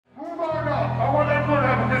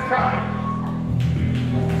time.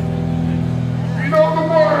 You know the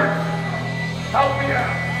words. Help me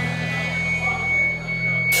out.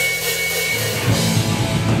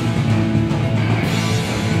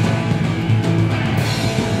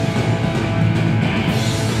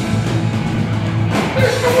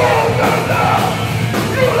 It's the world down now.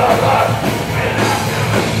 You love us.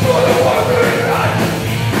 For the wandering life.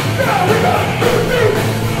 Now we got to do.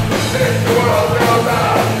 It's the world down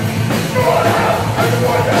now. Run out and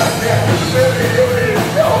one out there. Maybe you need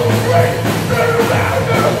no great. Turn around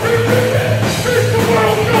and appreciate it. It's the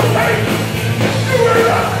world no hate. You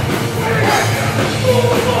and I. We have to full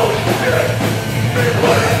of bullshit.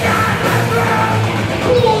 People that got that ground.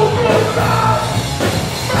 Cool goes down.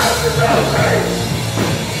 Massive no hate.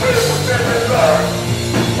 People sit and learn.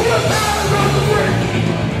 What time is on the way?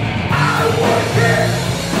 I want it.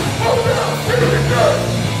 Hold on to the good.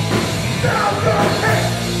 Down the head.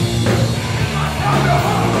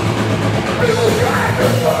 People trying to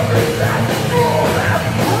fucking that. Roll that.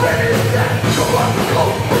 Ready that. Go on the go.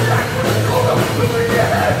 We're back with the gold up. Look at your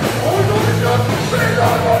head. Always on the dust. Bang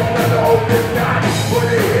on us when the hope is not. When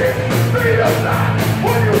you hear, beat us not.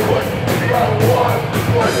 When you put the other one.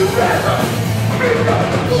 When you rather. Beat up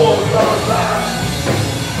the gold on that.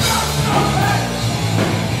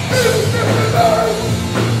 People different earth.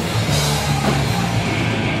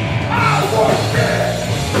 I want it.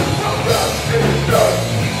 I'm not getting done.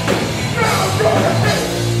 Now I'm gonna hit.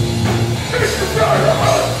 It's the start of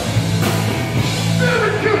us.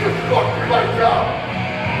 Syracuse is fucking lights out.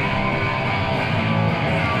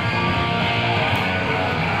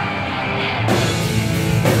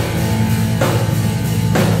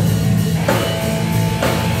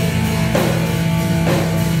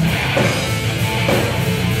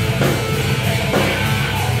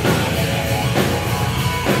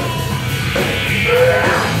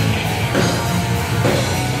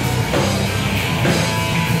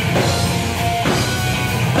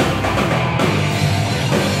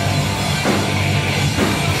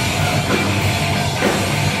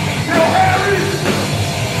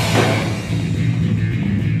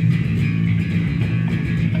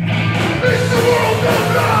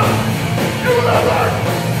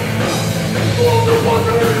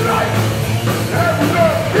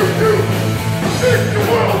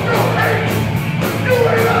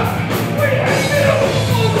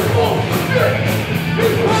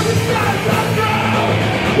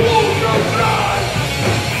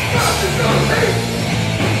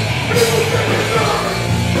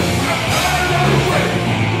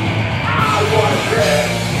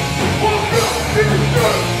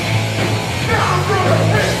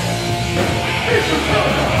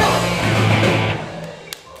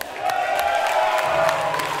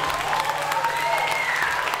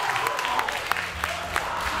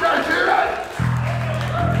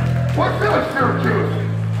 What's up, Syracuse?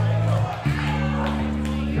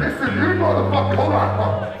 Listen, you motherfucker, hold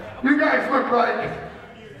on. You guys look like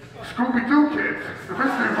Scooby-Doo kids. The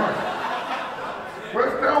mystery bunch.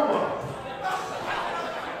 Where's Thelma?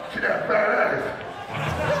 She got fat ass.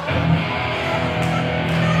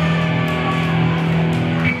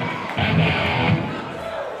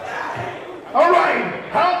 All right,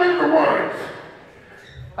 how big the words?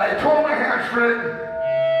 I tore my hamstring.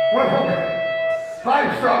 Well,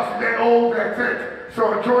 life sucks to get old, that's it. So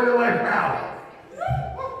enjoy your life now.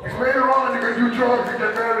 Because later on you're going to do drugs and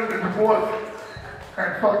get married and divorce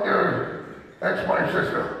and fuck your ex-wife's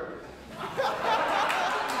sister.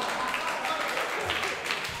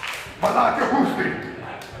 Malaka Boosti.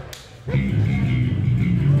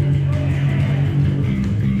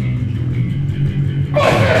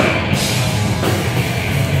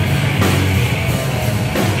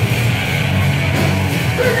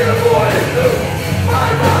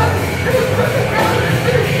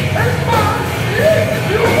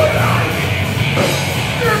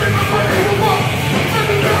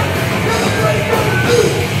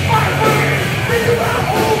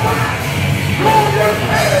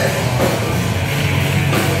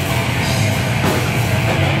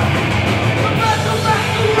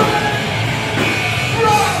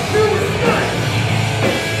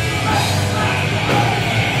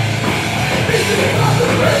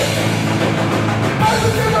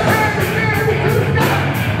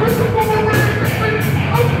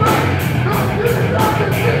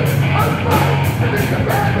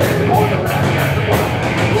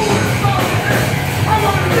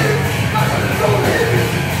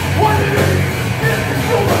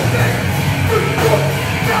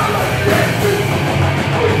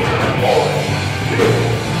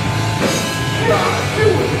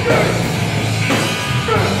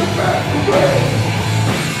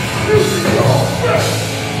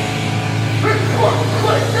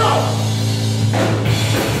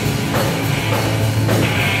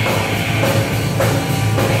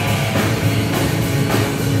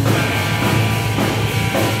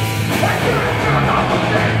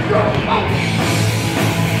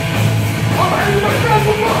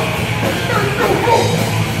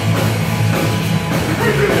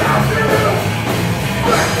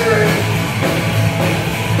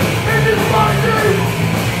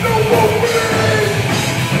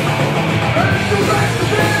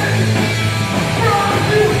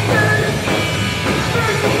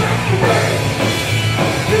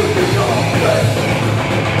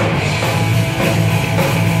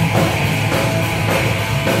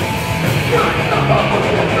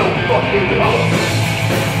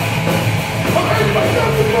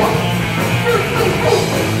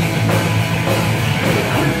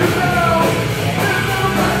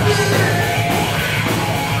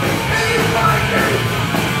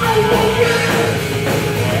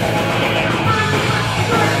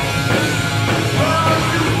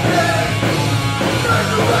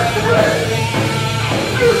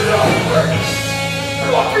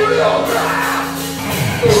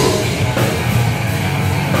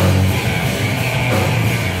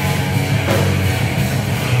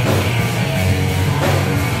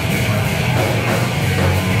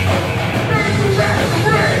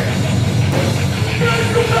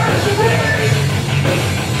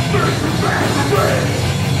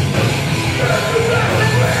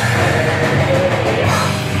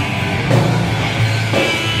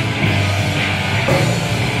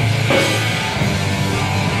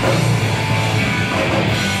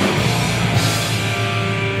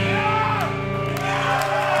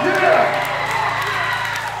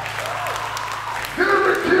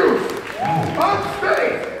 Syracuse,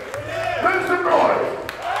 SALTspace, make some noise.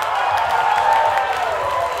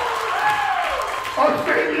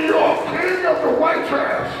 Upstate New York, king of the white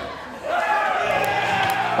trash.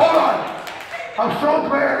 Hold on. I'm so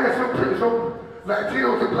glad there's some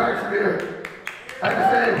Latinos and blacks in here. I can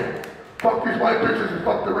say, fuck these white bitches and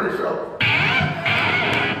fuck the race up.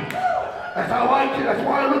 That's how I do. That's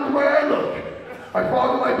why I look the way I look. I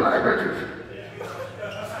father like black bitches.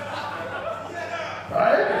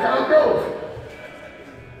 Alright? That's how it goes.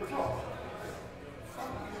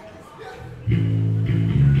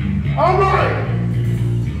 Alright!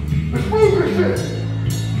 Let's move this shit!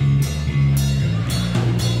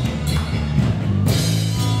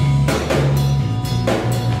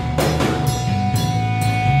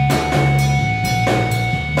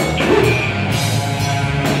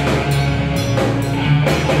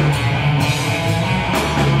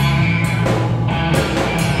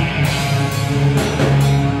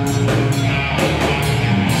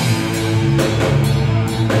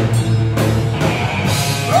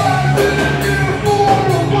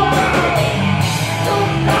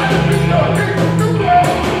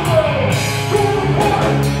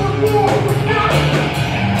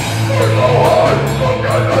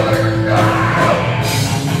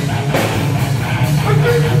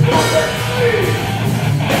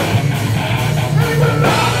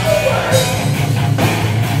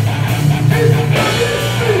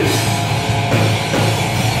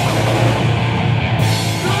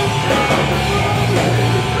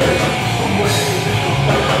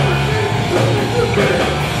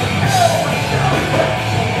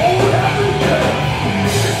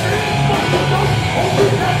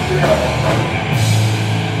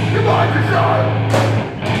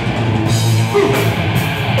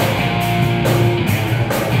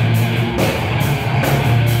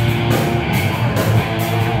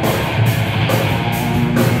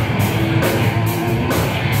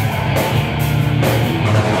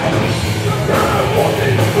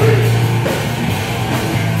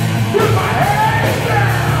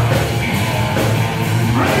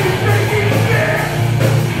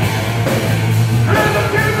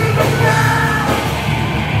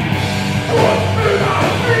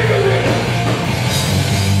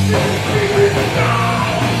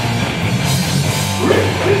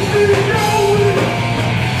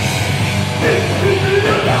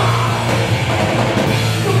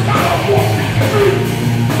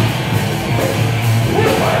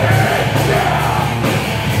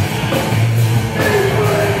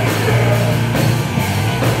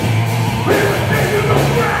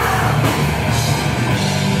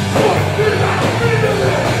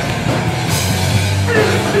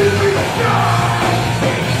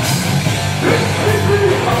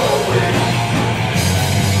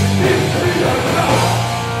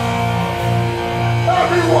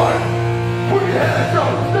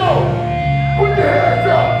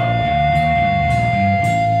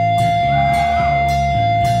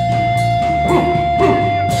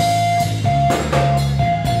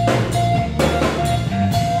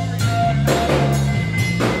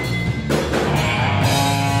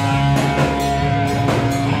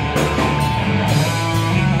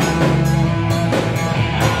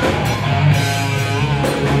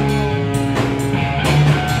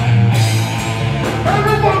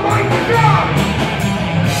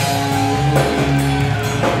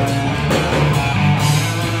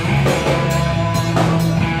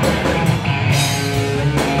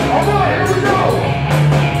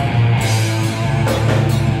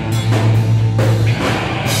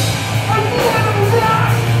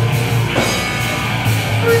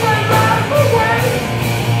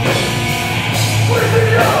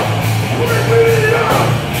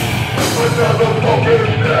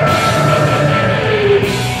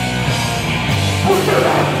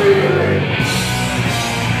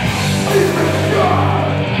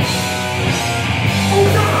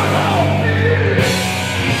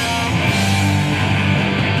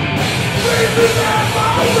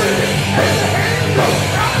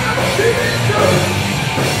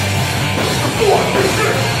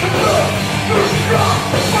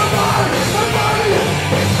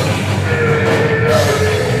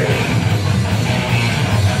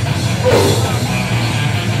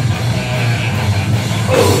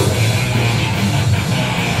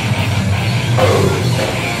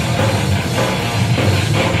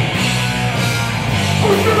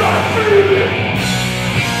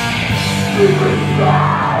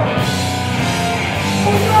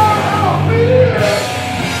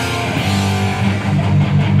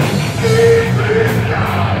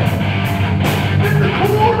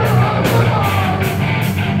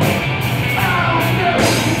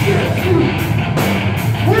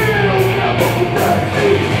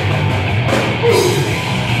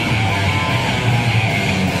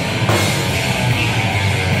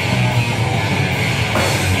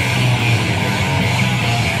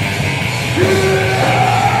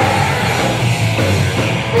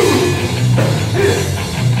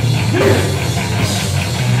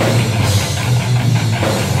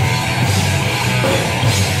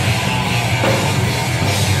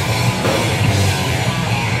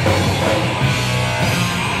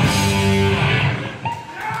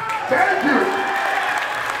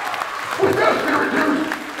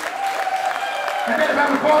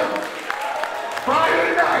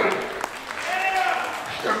 Friday night.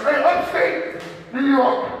 Hey, upstate New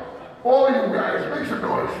York, all you guys, make some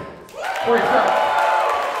noise for yourself.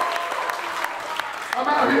 I'm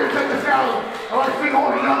out here, check this out. I like to see all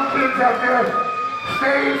the young kids out there.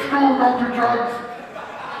 Stay in school, don't do drugs.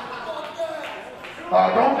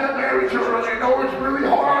 Don't get married too early. I know it's really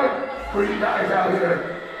hard for you guys out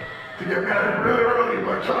here to get married really early,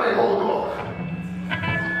 but try and hold off.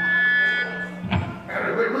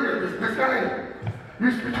 And look at this guy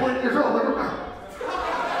used to be 20 years old, look at him now.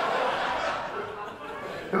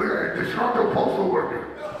 And look at that disgruntled postal worker.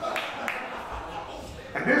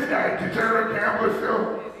 And this guy, degenerate gambler still.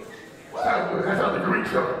 That's how the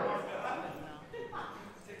Greeks are.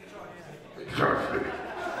 Church.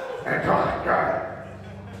 And God.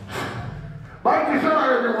 My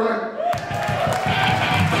desire, everyone.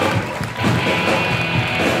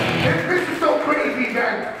 And this is so crazy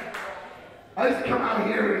that I used to come out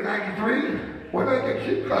here in '93. When did I get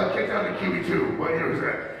kicked out of QE2? What year was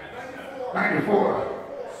that? '94.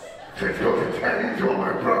 Since goes to Teddy's or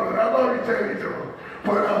my brother. I love you, Teddy's.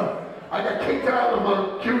 But I got kicked out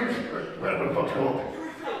of QE2, whatever the fuck's called.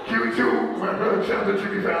 QE2, my brother Chandler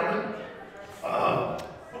Jimmy Fallon.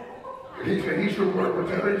 He used to work with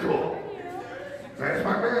Teddy's. That's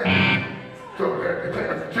my man. So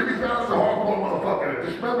Jimmy Fallon's a hardcore motherfucker.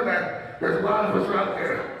 Just remember that. There's a lot of us out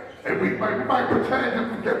there. And we might pretend that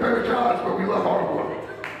we get better jobs, but we love hardcore.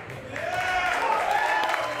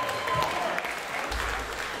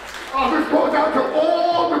 This goes out to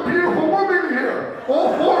all the beautiful women here.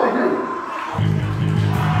 All 4 of you.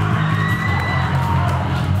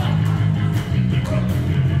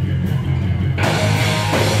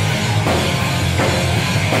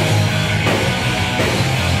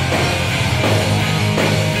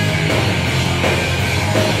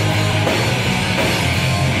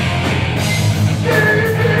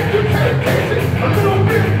 A little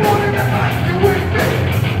bit more than I like you with me.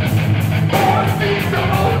 All I see is the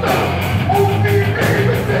older,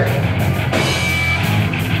 baby thing.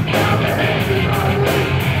 Now the hands in my way,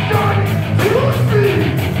 starting to see.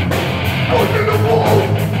 Pushing the wall,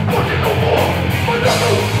 but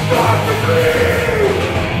nothing starts to bleed.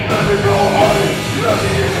 Let me go, honey, let me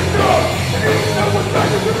in the dark, and ain't no one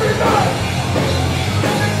second to realize.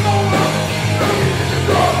 Let me go, let me in the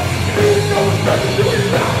dark, and ain't no one second to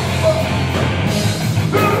realize.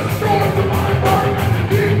 To my body,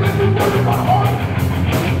 deep in the wood of my heart.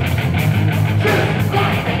 Just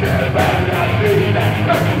like a dead man, I need that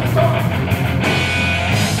special song.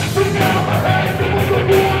 So now my hands was the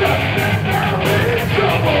water, and now we're in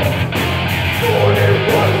trouble. Thought it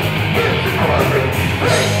was, it's a crime,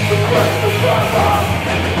 it's the quest of my life.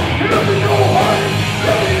 You let me go, honey,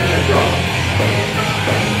 let me in the dark.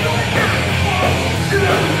 You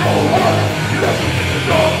let me go, honey, you let me in the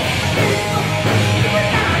dark.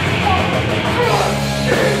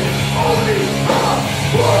 Only I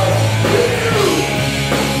want you.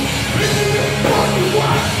 This is what you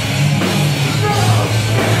want. Love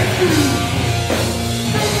and you.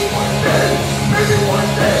 Maybe one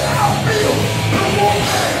day I'll feel no more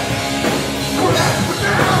pain. But as for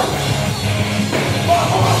now, my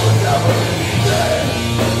heart will never be dead.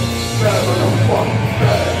 Never the fucking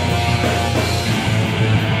dead.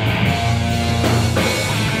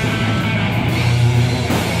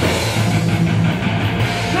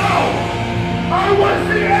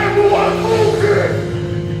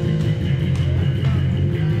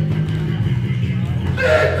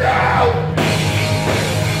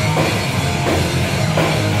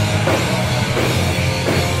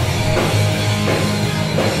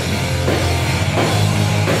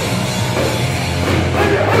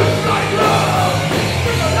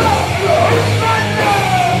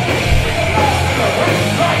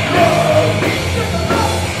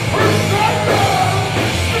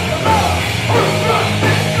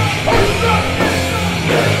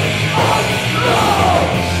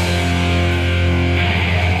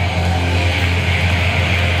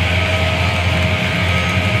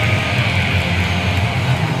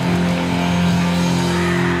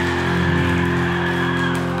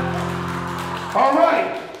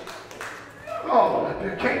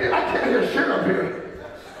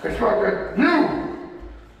 It's fucking you.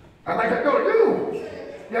 I like that. No, you.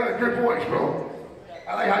 You have a good voice, bro.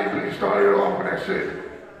 I like how you started off with that shit.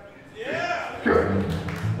 Yeah. Good.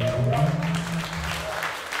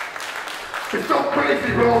 It's so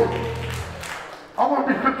crazy, bro. I'm gonna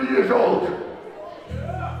be 50 years old.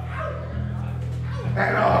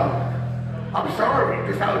 And I'm sorry,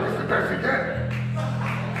 this is the best again.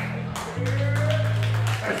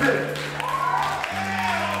 That's it.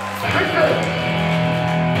 Listen,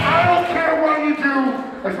 I don't care what you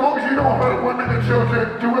do, as long as you don't hurt women and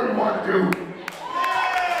children, do what you want to do.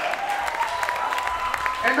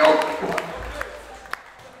 And don't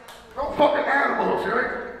fucking animals,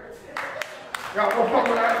 right? Yeah, don't fuck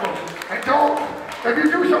with animals. And if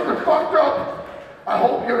you do something fucked up, I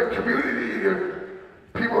hope your community, your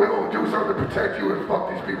people will do something to protect you and fuck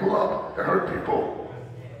these people up and hurt people.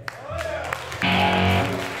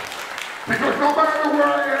 Because no matter where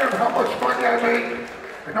I am, how much money I make,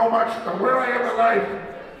 and no matter where I am in life,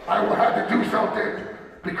 I will have to do something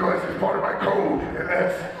because it's part of my code. And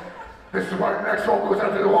this is why the next song goes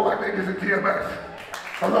out to all my niggas in TMS.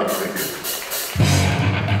 I love you niggas.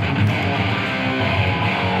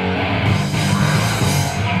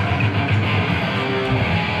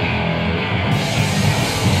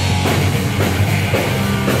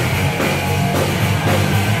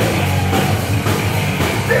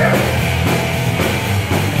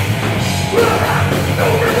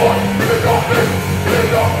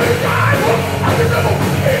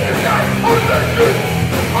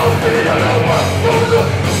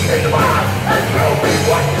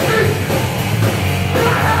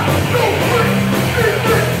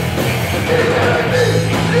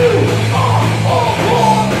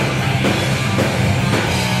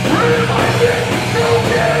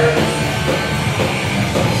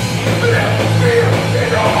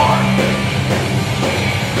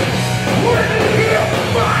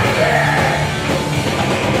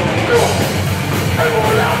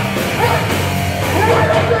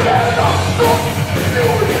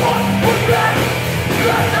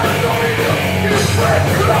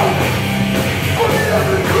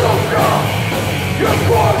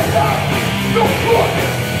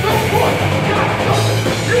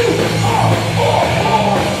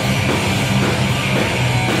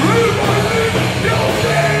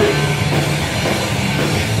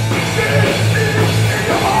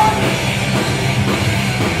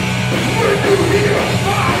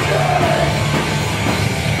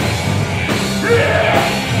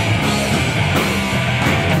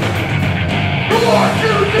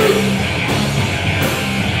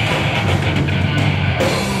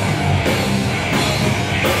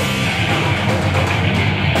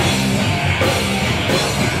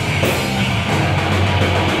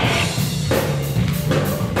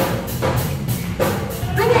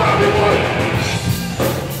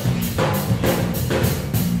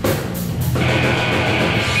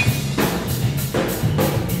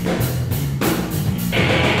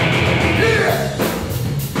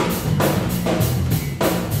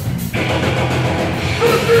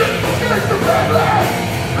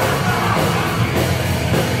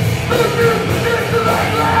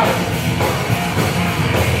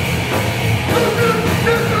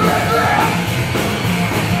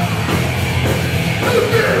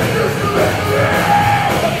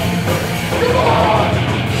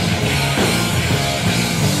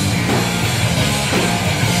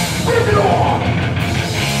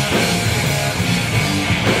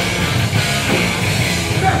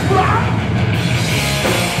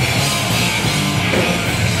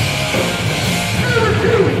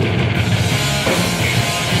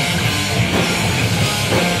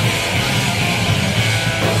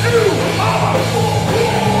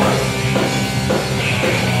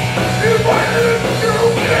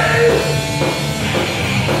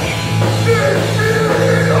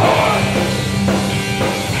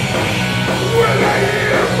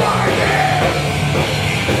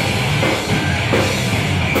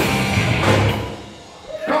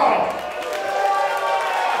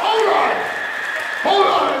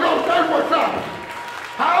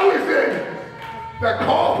 That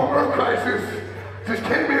call from Earth Crisis just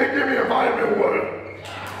came in and gave me a vitamin water.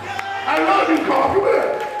 I love you, Carl. Come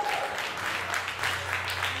here.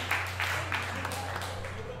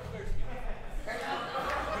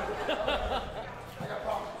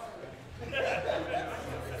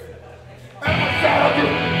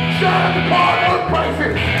 Shout out to Carl, Earth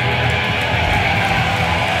Crisis.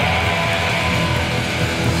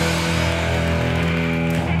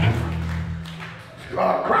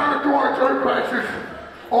 Crown of Thornz, Earth Crisis,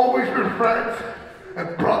 always been friends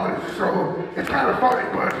and brothers, so it's kind of funny,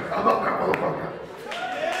 but I love that motherfucker.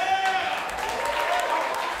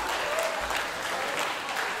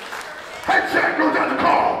 Headset goes out the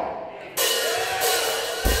call.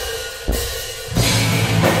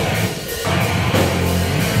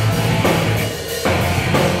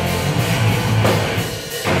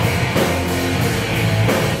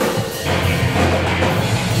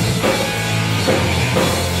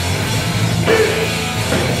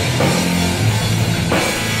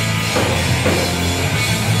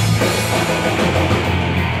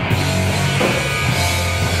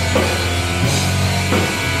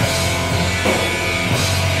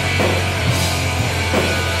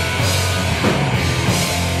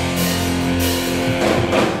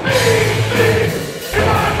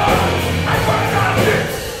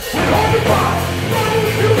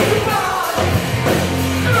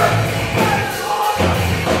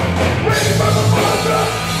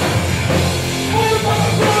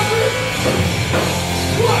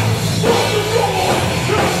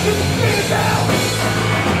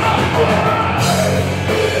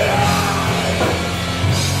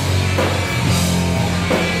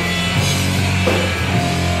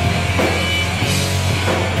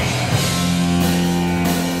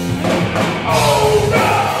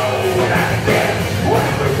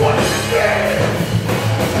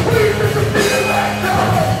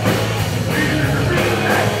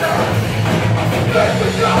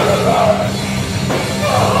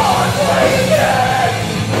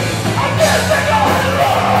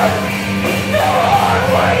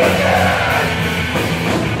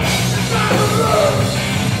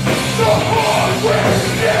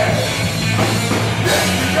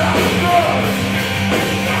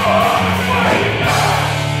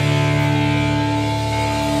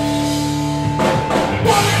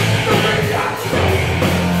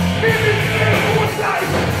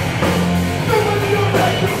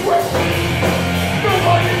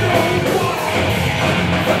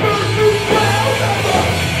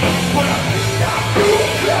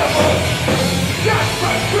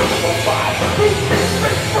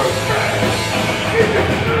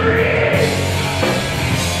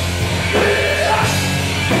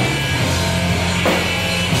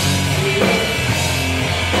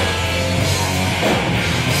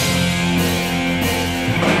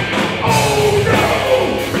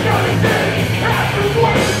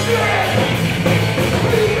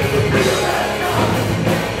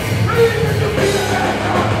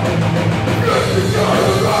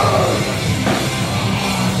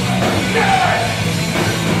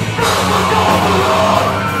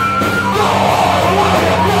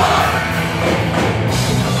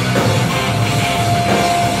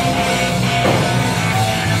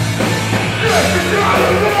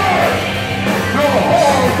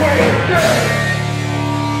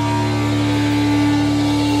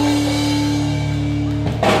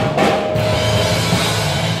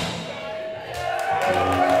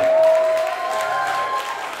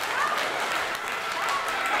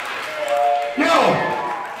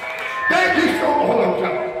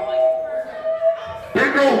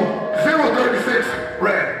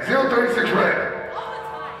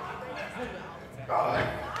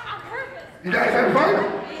 You guys having fun?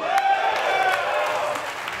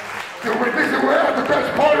 We're at the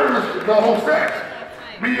best part of the whole set.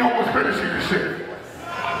 Me almost finishing the shit.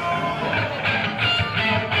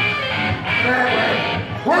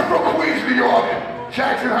 Man, we're from Queens, New York,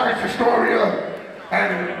 Jackson Heights, Astoria,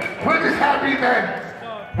 and we're just happy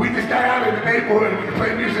that we just got out of the neighborhood and we can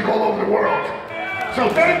play music all over the world. So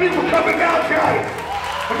thank you for coming down tonight.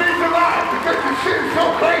 It means a lot because this shit is so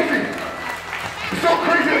crazy. It's so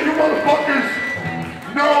crazy that you motherfuckers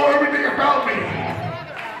know everything about me.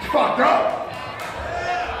 It's fucked up.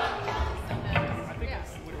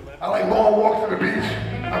 I like long walks to the beach.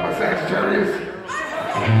 I'm a Sagittarius.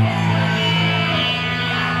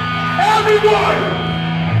 Everyone!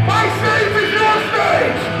 My stage is your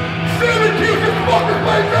stage! Syracuse is fucking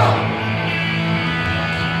place up!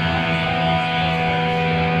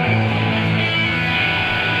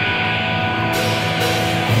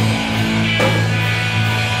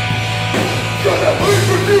 Shut up, please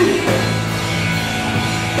produce!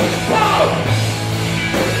 Wow!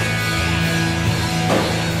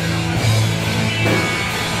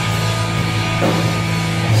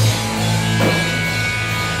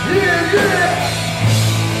 Yeah, yeah!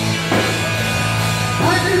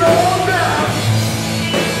 Bring it all down!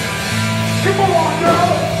 Come on now!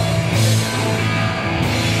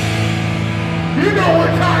 You know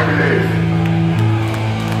what time it is!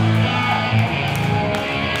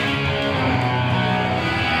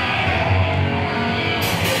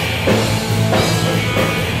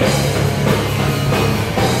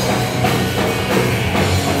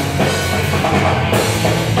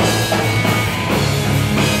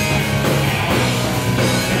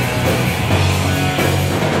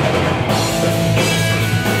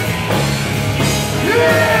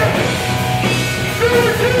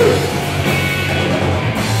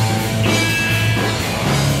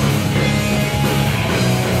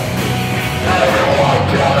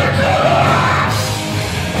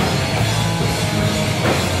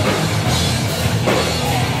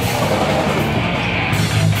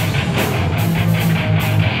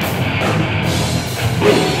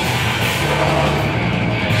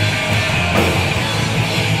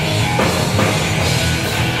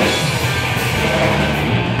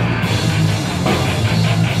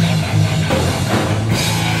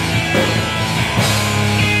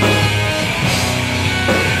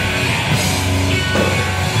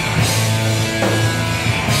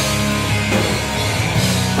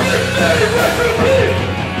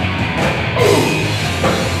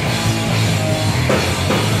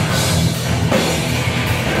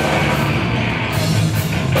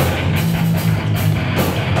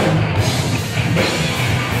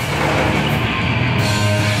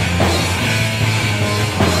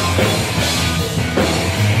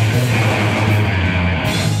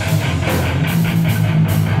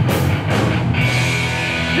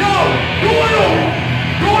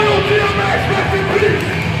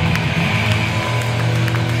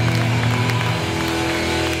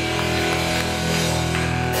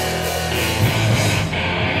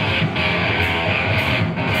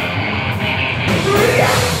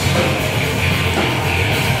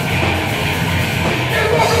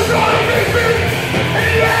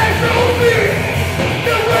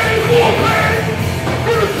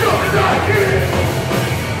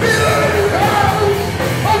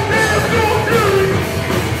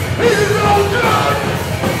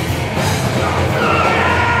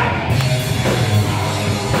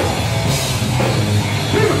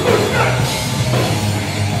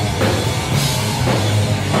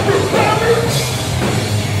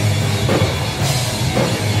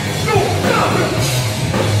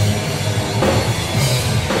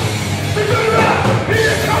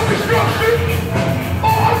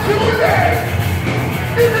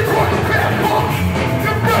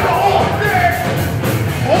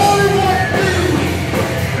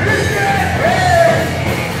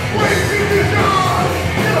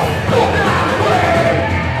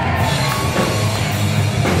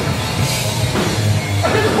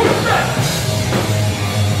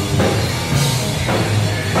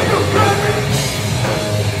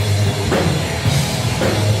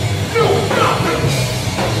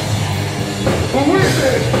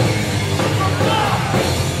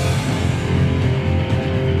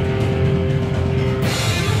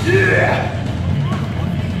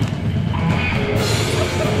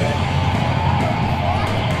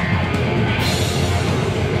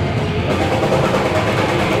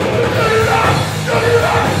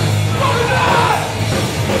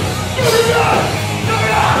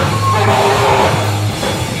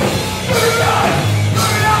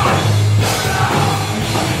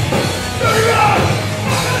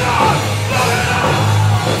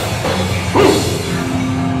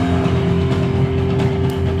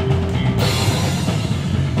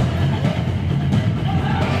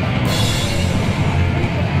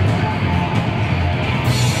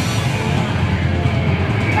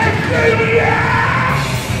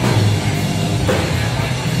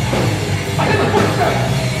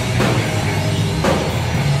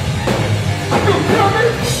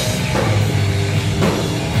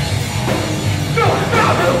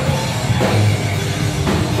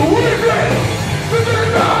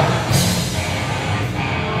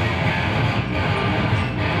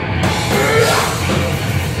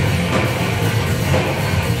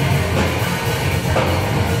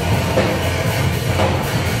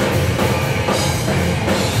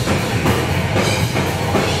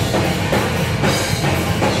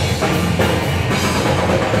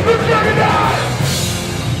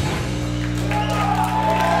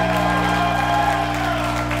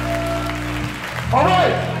 All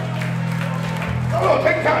right. No,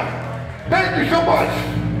 take time. Thank you so much.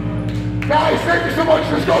 Guys, thank you so much.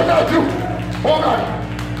 This goes out to, hold on.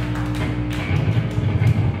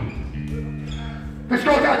 This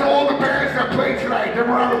goes out to all the bands that played tonight. Give them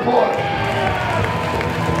a round of applause.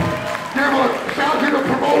 Give a shout to the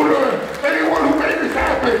promoter, anyone who made this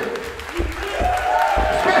happen.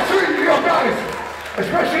 Especially, you know, guys,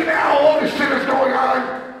 especially now all this shit is going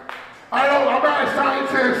on. I know, I'm not a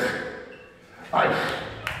scientist. I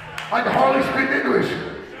can hardly speak English.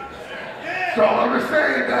 So I'm just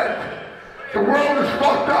saying that the world is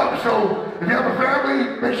fucked up. So if you have a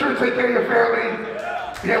family, make sure to take care of your family.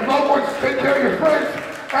 If you have loved ones, take care of your friends.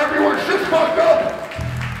 Everyone's just fucked up.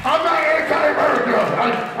 I'm not anti-America.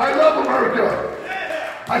 I love America.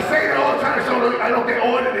 I say that all the time so I don't get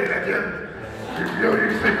audited again. You know,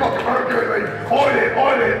 you say fuck America, like audit.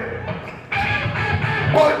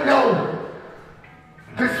 But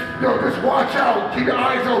just watch out, keep your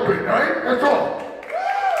eyes open, right? That's all.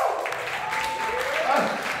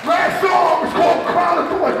 Last song is called Crown of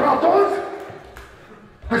Thornz.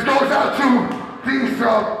 This goes out to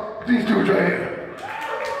these dudes right here.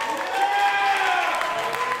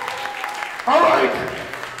 All right,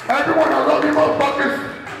 everyone, I love you, motherfuckers.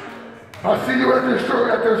 I'll see you at this show,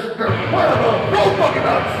 whatever. No fucking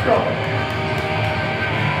nuts, go.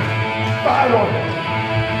 Bye, on.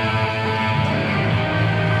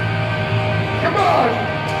 Come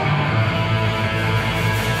on!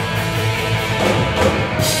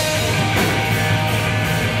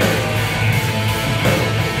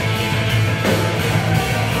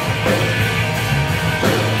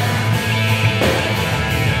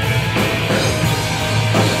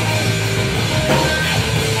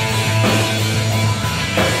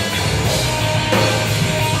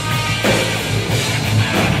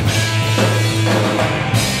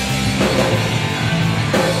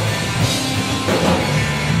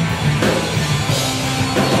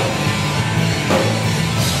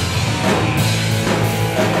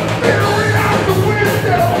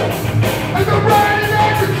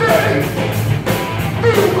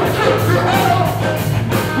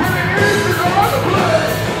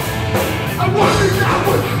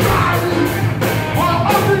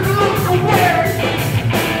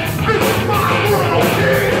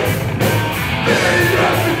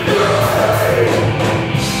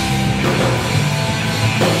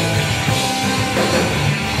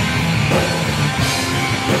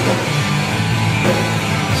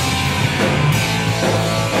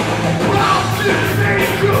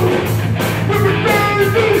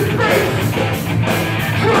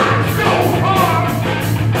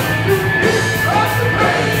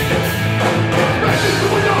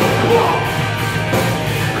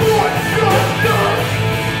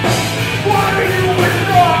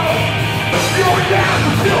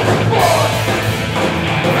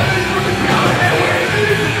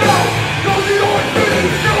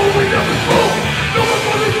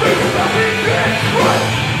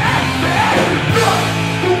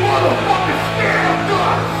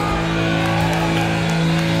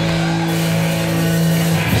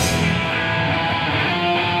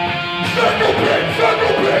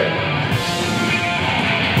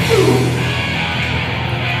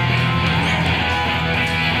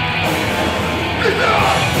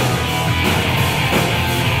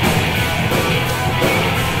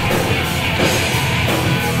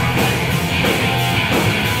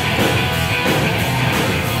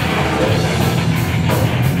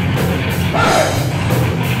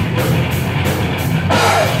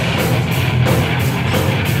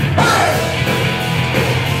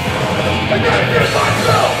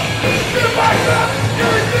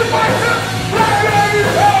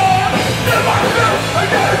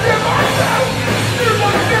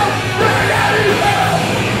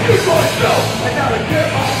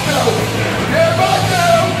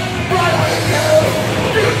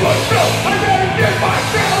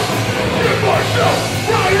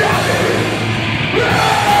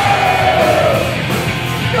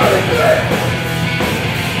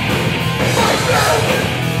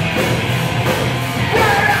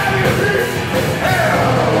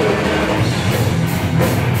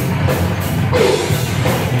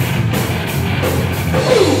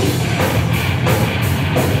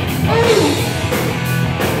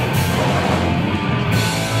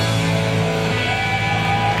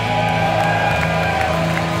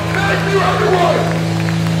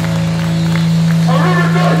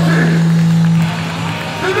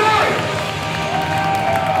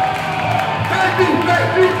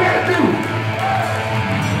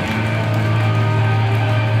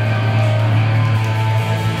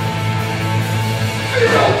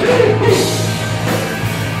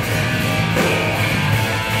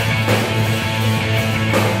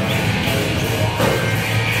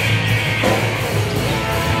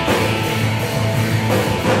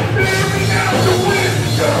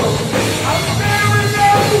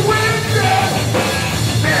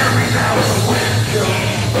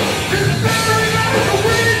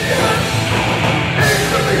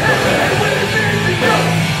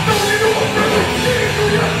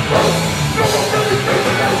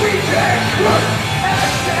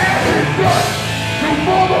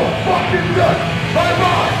 fucking done.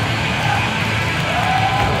 Bye-bye.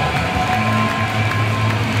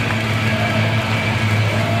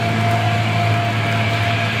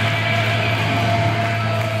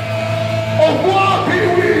 Au revoir,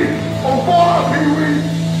 Pee-wee! Au revoir, Pee-wee!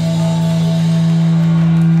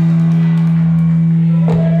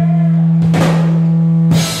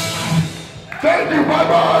 Thank you,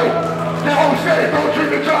 bye-bye! Stay home safe, don't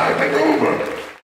drink and drive, take Uber!